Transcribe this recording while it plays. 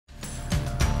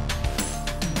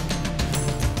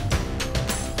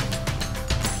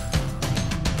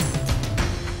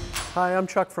Hi, I'm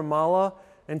Chuck from MAHLE,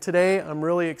 and today I'm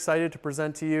really excited to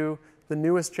present to you the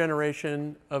newest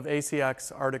generation of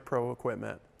ACX ArcticPRO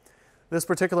equipment. This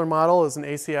particular model is an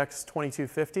ACX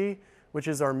 2250, which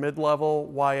is our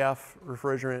mid-level YF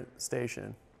refrigerant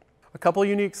station. A couple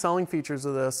unique selling features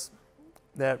of this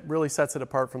that really sets it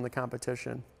apart from the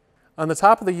competition. On the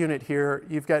top of the unit here,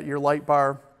 you've got your light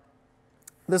bar.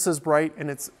 This is bright,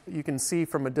 and you can see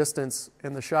from a distance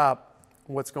in the shop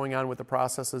what's going on with the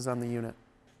processes on the unit.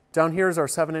 Down here is our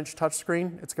 7-inch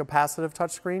touchscreen. It's a capacitive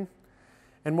touchscreen.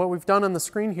 And what we've done on the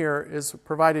screen here is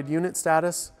provided unit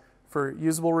status for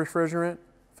usable refrigerant,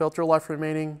 filter life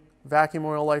remaining, vacuum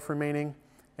oil life remaining,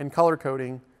 and color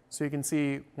coding, so you can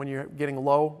see when you're getting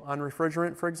low on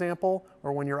refrigerant, for example,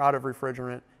 or when you're out of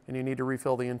refrigerant and you need to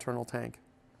refill the internal tank.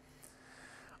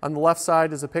 On the left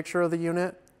side is a picture of the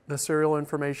unit, the serial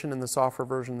information, and the software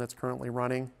version that's currently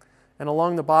running. And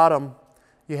along the bottom,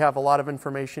 you have a lot of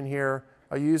information here,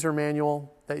 a user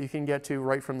manual that you can get to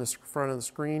right from the front of the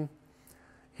screen.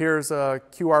 Here's a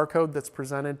QR code that's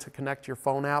presented to connect your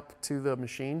phone app to the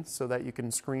machine so that you can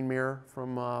screen mirror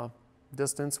from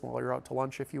distance while you're out to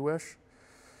lunch if you wish.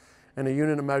 And a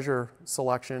unit of measure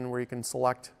selection where you can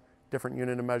select different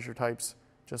unit of measure types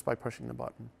just by pushing the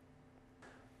button.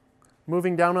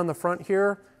 Moving down on the front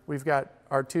here, we've got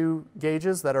our two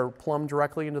gauges that are plumbed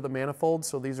directly into the manifold,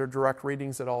 so these are direct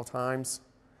readings at all times.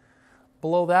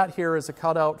 Below that here is a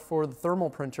cutout for the thermal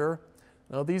printer.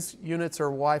 Now these units are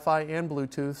Wi-Fi and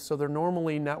Bluetooth, so they're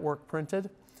normally network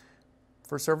printed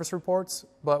for service reports,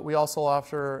 but we also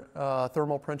offer a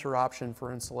thermal printer option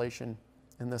for installation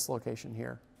in this location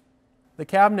here. The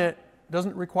cabinet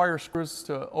doesn't require screws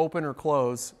to open or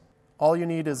close. All you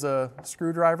need is a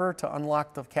screwdriver to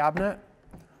unlock the cabinet.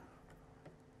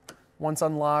 Once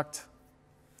unlocked,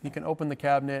 you can open the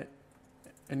cabinet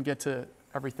and get to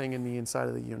everything in the inside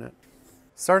of the unit.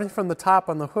 Starting from the top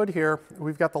on the hood here,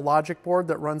 we've got the logic board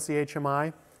that runs the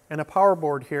HMI and a power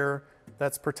board here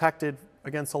that's protected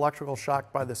against electrical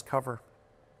shock by this cover.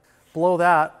 Below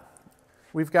that,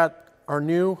 we've got our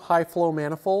new high flow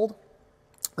manifold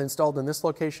installed in this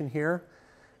location here,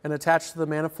 and attached to the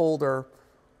manifold are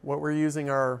what we're using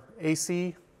are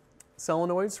AC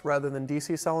solenoids rather than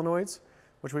DC solenoids,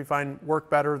 which we find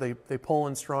work better. They pull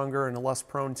in stronger and are less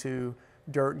prone to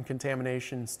dirt and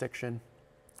contamination stiction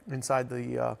inside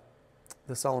the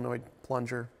solenoid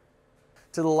plunger.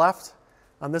 To the left,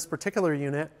 on this particular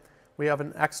unit, we have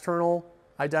an external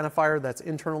identifier that's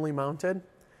internally mounted,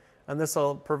 and this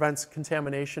prevents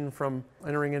contamination from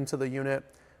entering into the unit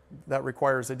that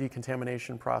requires a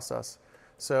decontamination process.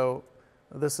 So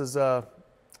this is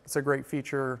it's a great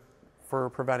feature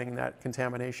for preventing that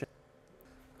contamination.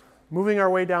 Moving our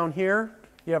way down here,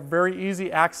 you have very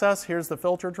easy access. Here's the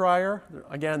filter dryer.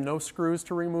 Again, no screws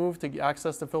to remove to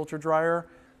access the filter dryer.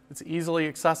 It's easily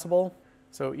accessible,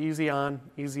 so easy on,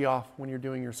 easy off when you're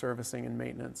doing your servicing and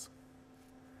maintenance.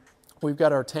 We've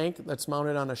got our tank that's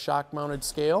mounted on a shock-mounted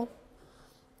scale.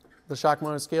 The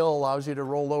shock-mounted scale allows you to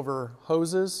roll over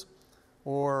hoses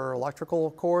or electrical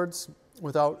cords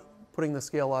without putting the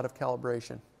scale out of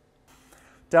calibration.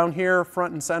 Down here,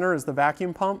 front and center, is the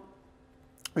vacuum pump.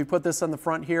 We put this on the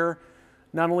front here,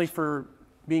 not only for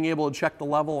being able to check the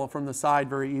level from the side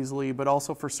very easily, but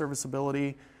also for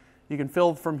serviceability. You can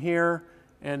fill from here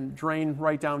and drain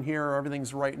right down here.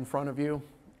 Everything's right in front of you.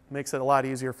 Makes it a lot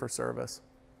easier for service.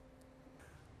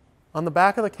 On the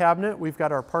back of the cabinet, we've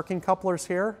got our parking couplers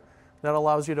here. That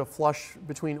allows you to flush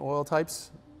between oil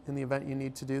types in the event you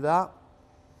need to do that.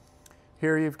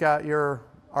 Here you've got your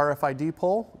RFID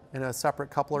pull and a separate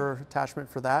coupler attachment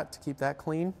for that to keep that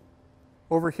clean.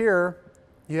 Over here,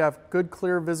 you have good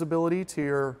clear visibility to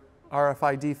your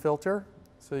RFID filter,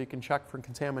 so you can check for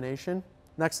contamination.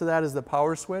 Next to that is the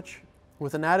power switch,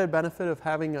 with an added benefit of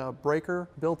having a breaker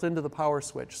built into the power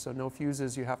switch, so no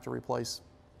fuses you have to replace.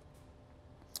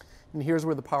 And here's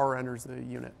where the power enters the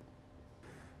unit.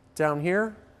 Down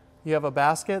here, you have a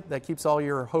basket that keeps all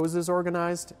your hoses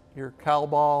organized, your cowl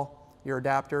ball, your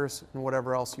adapters, and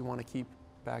whatever else you want to keep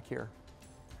back here.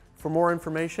 For more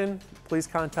information, please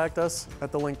contact us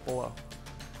at the link below.